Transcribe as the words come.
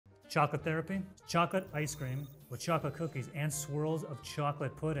Chocolate therapy, chocolate ice cream with chocolate cookies and swirls of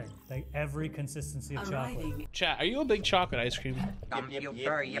chocolate pudding. Like every consistency of chocolate. Chat, are you a big chocolate ice cream? You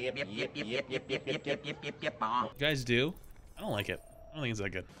guys do? I don't like it. I don't think it's that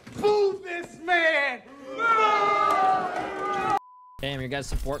good. Move this man! Damn, your guys'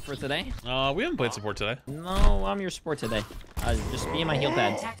 support for today? We haven't played support today. No, I'm your support today. Just me and my heal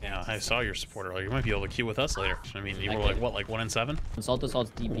pads. Yeah, I saw your support earlier. You might be able to queue with us later. I mean, you were like, what, like 1 in 7? Assault Assault's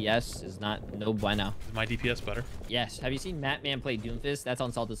DPS is not no bueno. Is my DPS better? Yes. Have you seen Mattman play Doomfist? That's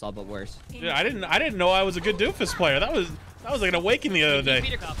on Assault Assault, but worse. Yeah, I didn't know I was a good Doomfist player. That was like an awakening the other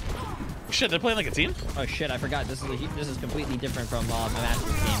day. Shit, they're playing like a team? Oh shit, I forgot. This is completely different from my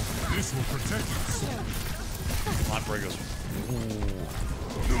Master's game. This will protect us. Come on, Brigos.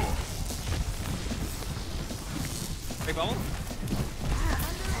 Big bubble.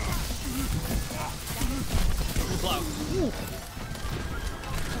 Blow.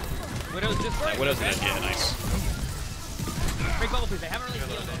 Widow's just right. Widow's dead. Yeah, nice. Big bubble, please. I haven't really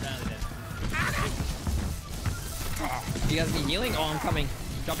healed it. You guys need healing? Oh, I'm coming.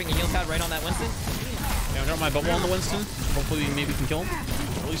 Dropping a heal pad right on that Winston. Yeah, I'm dropping my bubble on the Winston. Hopefully, maybe we can kill him.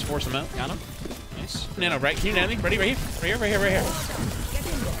 Or at least force him out. Got him. Nice. Nano, right? Can you nano me? Ready? Right here. Right here.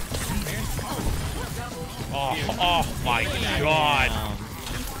 Oh my god.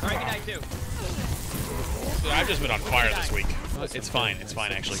 Alright, good night, too. Dude, I've just been on fire this week. It's fine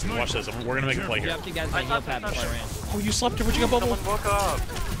actually. Watch this. We're gonna make a play here. You guys my heal pad before I ran. Oh, you slept? Where'd you go, bubble? Someone woke up.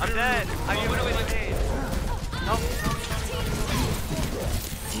 I'm dead. How you doing with me?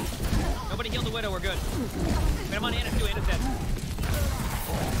 Nobody healed the Widow, we're good. Wait, I'm on Anna too, Anna's dead.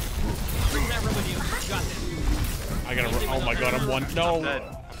 Bring that room with you. You got this. I gotta. Oh my god, I'm one. No.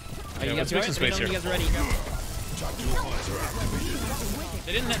 Oh, you guys let's make some space here. You guys ready?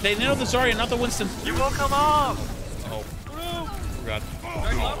 They nailed the Zarya, not the Winston. You will come up. Oh god.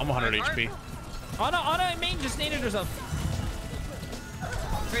 I'm 100 HP. Ana in main just naded herself.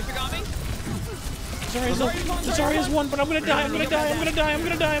 Tracer got me. Zarya's one, but I'm gonna die. I'm gonna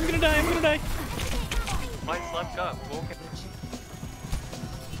die. Mine slept up. Okay.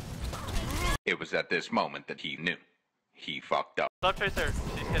 It was at this moment that he knew. He fucked up. Stop Tracer.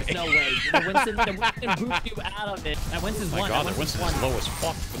 No way. The Winston booped you out of it. That Winston's Oh my one. god, their Winston's low as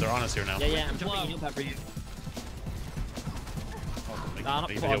fuck, but they're honest here now. Yeah, I'm jumping a heal pad for you.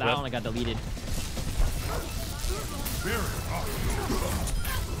 That one got deleted.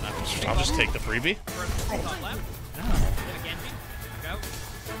 I'll just take the freebie. Oh,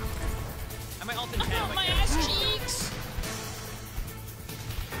 my ass cheeks!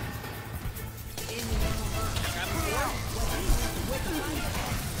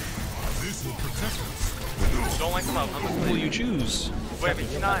 This will protect us. Don't like them up. Who will you choose? Wait, but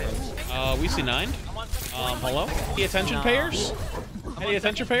C9'D. We see 9. Hello? Any attention payers? Any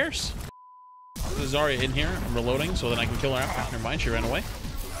attention payers? There's Zarya in here. I'm reloading so that I can kill her out. Never mind, she ran away.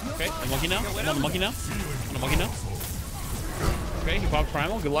 Okay, the monkey now. I'm on the monkey now. I'm on the monkey now. Okay, he popped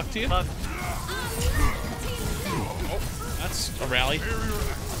primal. Good luck to you. Oh, that's a rally.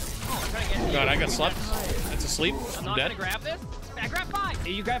 Oh god, I got slept. That's asleep. I'm dead. Grab this. I grabbed 5.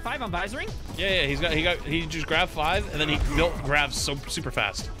 You grab 5 on visoring? Yeah, he just grabbed 5 and then he grabs so super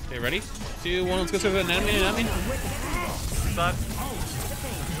fast. Okay, ready? 2, 1, let's go to the enemy. Stop.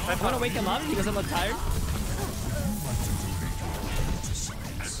 I want to wake him up. He doesn't look tired.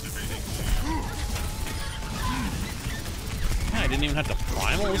 I didn't even have to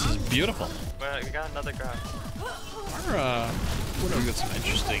primal. This is beautiful. Wait, we got another grab. We're gonna get some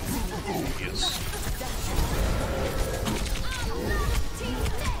interesting ideas.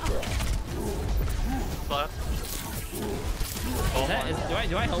 Left.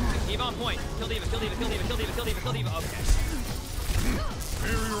 Do I help? Eva on point. Kill Diva. Okay.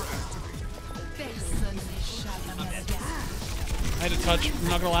 I had to touch. I'm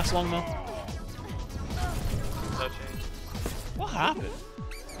not gonna last long though. Touching. What happened?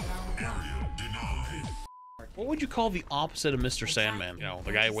 What would you call the opposite of Mr. Sandman? You know,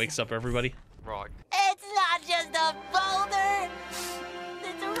 the guy who wakes up everybody? Rock. It's not just a boulder.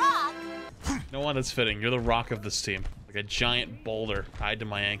 It's a rock. No one that's fitting. You're the rock of this team. Like a giant boulder tied to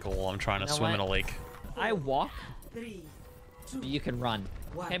my ankle while I'm trying to swim in a lake. I walk. You can run.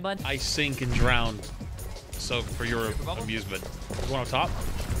 Okay, bud? I sink and drown. So, for your amusement. Going up top?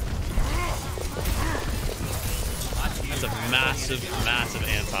 That's a massive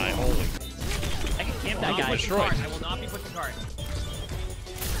anti. Holy. I can camp that guy. I will not be pushing card.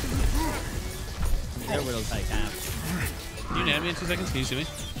 Their Widow's like half. Can you nab me in 2 seconds? Can you see me?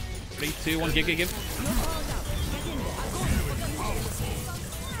 3, 2, 1, give.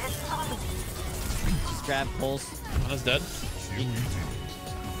 Just grab pulse. Ana's dead.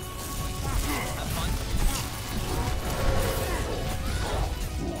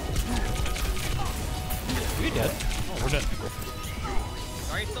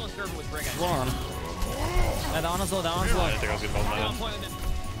 Brig, What's going on? that Ana's low, that Ana's I low. didn't think I was gonna Get bump on point with him.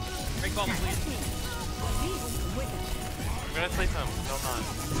 Break bubble, please. I'm gonna sleep him. No, I'm not.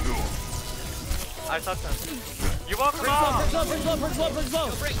 I touched him. You walk him Brig off! slow, brig slow, brig slow, brig slow.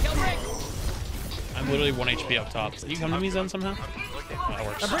 Kill Brig. I'm literally 1 HP up top. Can you come to me, Zen, somehow? Okay. Oh, that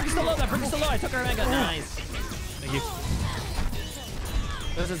works. That Brig is still low, that Brig is still low. I took her mega. Nice. Thank you.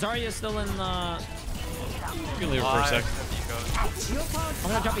 There's a Zarya still in the... You can leave it for a sec. I'm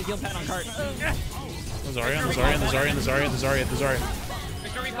gonna drop a heal pad on cart. The Zarya, the Zarya, the Zarya, the Zarya, the Zarya, the Zarya.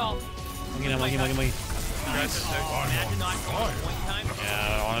 Victor recall. Monkey. Imagine not going point time.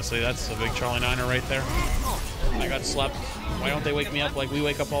 Yeah, honestly, that's a big Charlie Niner right there. I got slept. Why don't they wake me up like we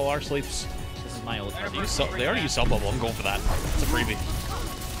wake up all our sleeps? This is my old card. They already use Cell Bubble. I'm going for that. It's a freebie.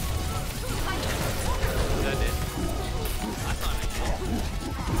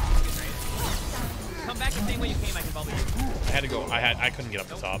 Come back the same way you came, I can bubble you. I had to go. I couldn't get up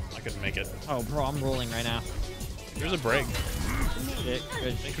the top. I couldn't make it. Oh, bro, I'm rolling right now. Here's a break. Good.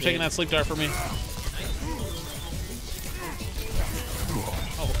 Thanks for taking that sleep dart for me.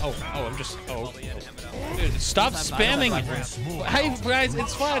 Oh, I'm just. Oh. Dude, stop spamming. Hey, guys,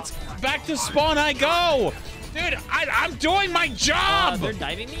 it's fine. It's back to spawn I go. Dude, I'm doing my job. They're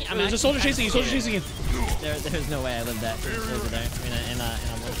diving me? There's a soldier chasing you. Soldier chasing you. There's no way I lived that. Over there. In a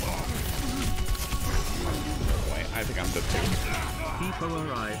Wait, I think I'm dead too. People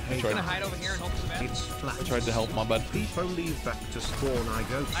arrive. I tried. hide over here and hope for the best. It's flat. I tried to help my bud. People leave back to spawn. I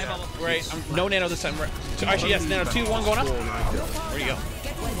go. I bubble. Right, no nano this time. Actually, yes, nano 2, 1 going up. Where do you go?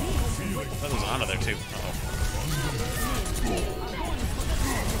 Oh, there's Ana there too. Uh-oh.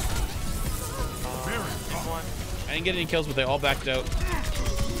 I didn't get any kills, but they all backed out.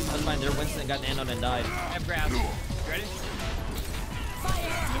 That's fine. Their Winston got nanoed and died. I have grabs. You ready?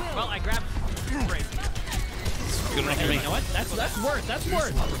 Well, I grabbed. Great. Good enough for me. You know what? That's worth. That's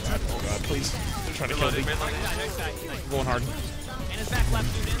worth. Oh god, please. They're trying to kill me. Nice guy. I'm going hard. And his back left,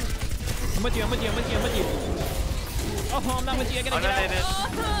 dude. I'm with you. I'm with you. Oh, I'm not with you. I gotta get out.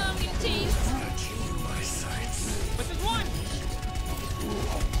 Oh, you tease. With this one.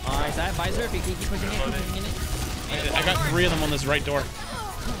 Alright, so I have visor. If you keep pushing it. I got 3 of them on this right door.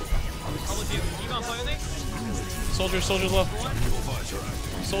 I'll with you. Keep on playing with me. Soldier's low.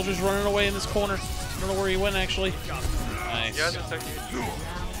 Soldier's running away in this corner. I don't know where he went actually. Nice. You guys are so cute.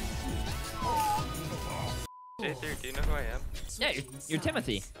 J3, do you know who I am? Yeah, you're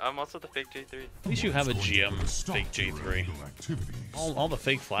Timothy. I'm also the fake J3. At least you have a GM fake J3. All the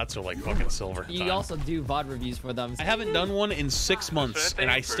fake flats are like fucking silver. You also do VOD reviews for them. I haven't done one in 6 months,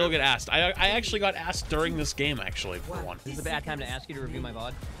 and I still get asked. I actually got asked during this game, actually, for one. This is a bad time to ask you to review my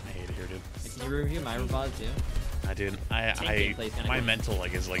VOD. I hate it here, dude. Can you review my VOD too? I did. My mental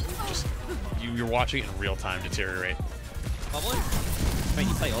like is like just you're watching it in real time deteriorate. Bubbling? Wait,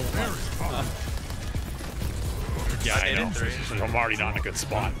 you play overwatch? Yeah, I know. I'm already not in a good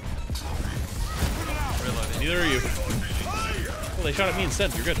spot. Neither are you. Oh, they shot at me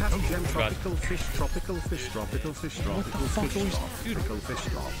instead. You're good. Oh, God. Tropical fish, tropical fish, tropical fish, tropical fish, tropical fish, tropical fish,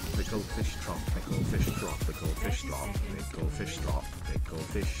 tropical fish, tropical fish, tropical fish, tropical fish, tropical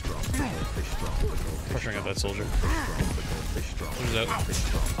fish, tropical fish. Pressuring up that soldier. Soldier's out.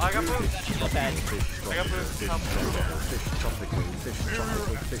 I got moved. Bad. I got moved. Tropical fish, tropical fish,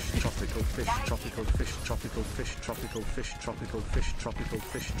 tropical fish, tropical fish, tropical fish, tropical fish, tropical fish, tropical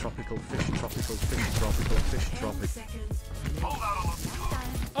fish, tropical fish, tropical fish, tropical fish, tropical.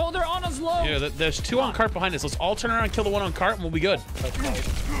 Oh, they're on us low. Yeah, there's 2 on cart behind us. Let's all turn around and kill the one on cart, and we'll be good.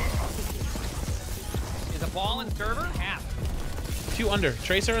 Is a ball in server? Half. 2 under.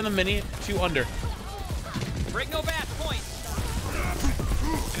 Tracer in the mini. 2 under. Break no back. Point.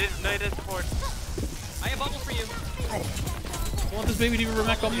 It is support. I have bubble for you. You want this baby to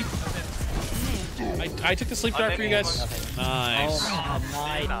remech on me? I took the sleep dart for you guys. Nice. Oh,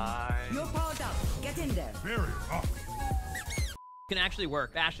 nice. Nice. Get in there. Can actually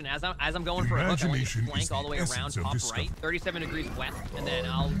work. Bastion, as I'm going for a hook, I want you to Imagination flank all the way is the around essence of top discovery. right, 37 degrees west, and then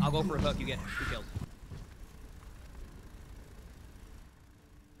I'll go for a hook. You get 2 kills.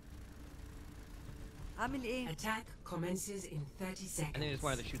 Attack commences in 30 seconds. I think I just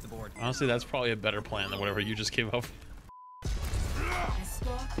wanted to shoot the board. Honestly, that's probably a better plan than whatever you just came up with.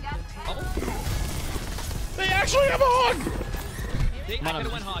 Bubble? They actually have a hog! See, I could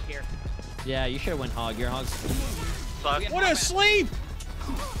have went hog here. Yeah, you should have went hog. Your hog's. What a sleep!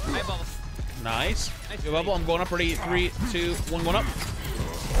 I have bubble. Nice. Go bubble. I'm going up. Ready? 3, 2, 1. Going up.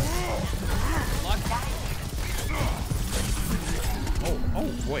 Lock. Oh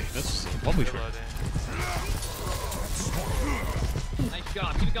boy, that's a lovely trick. Nice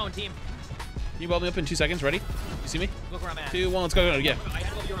job. Keep it going, team. you bubble me up in 2 seconds? Ready? You see me? Look where I'm at. 2, 1, let's go. Yeah. I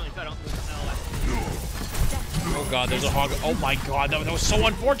had to go early, so I don't lose Oh god, there's a hog. Oh my god, that was so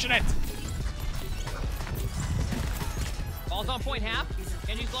unfortunate. Ball's on point half.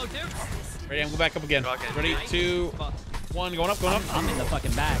 Can you slow too? Ready? I'm going back up again. Ready? 2, 1, going up, going up. I'm in the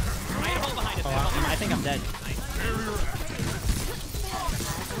fucking bag. I think I'm dead.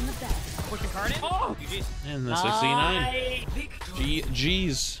 Pushing card in. Oh! And the 69.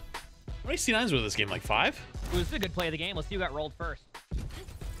 GG's. How many C9s were in this game? Like 5? It was a good play of the game. Let's see who got rolled first.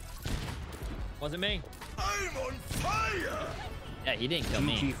 Wasn't me. I'm on fire! Yeah, he didn't kill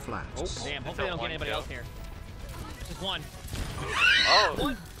me. GG flats. Oh, damn. Hopefully they don't get anybody else here. Just one.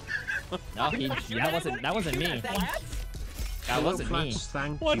 Oh. No, that wasn't me. That wasn't me.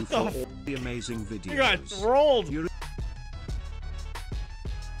 Thank What you the for all the amazing videos. You got rolled.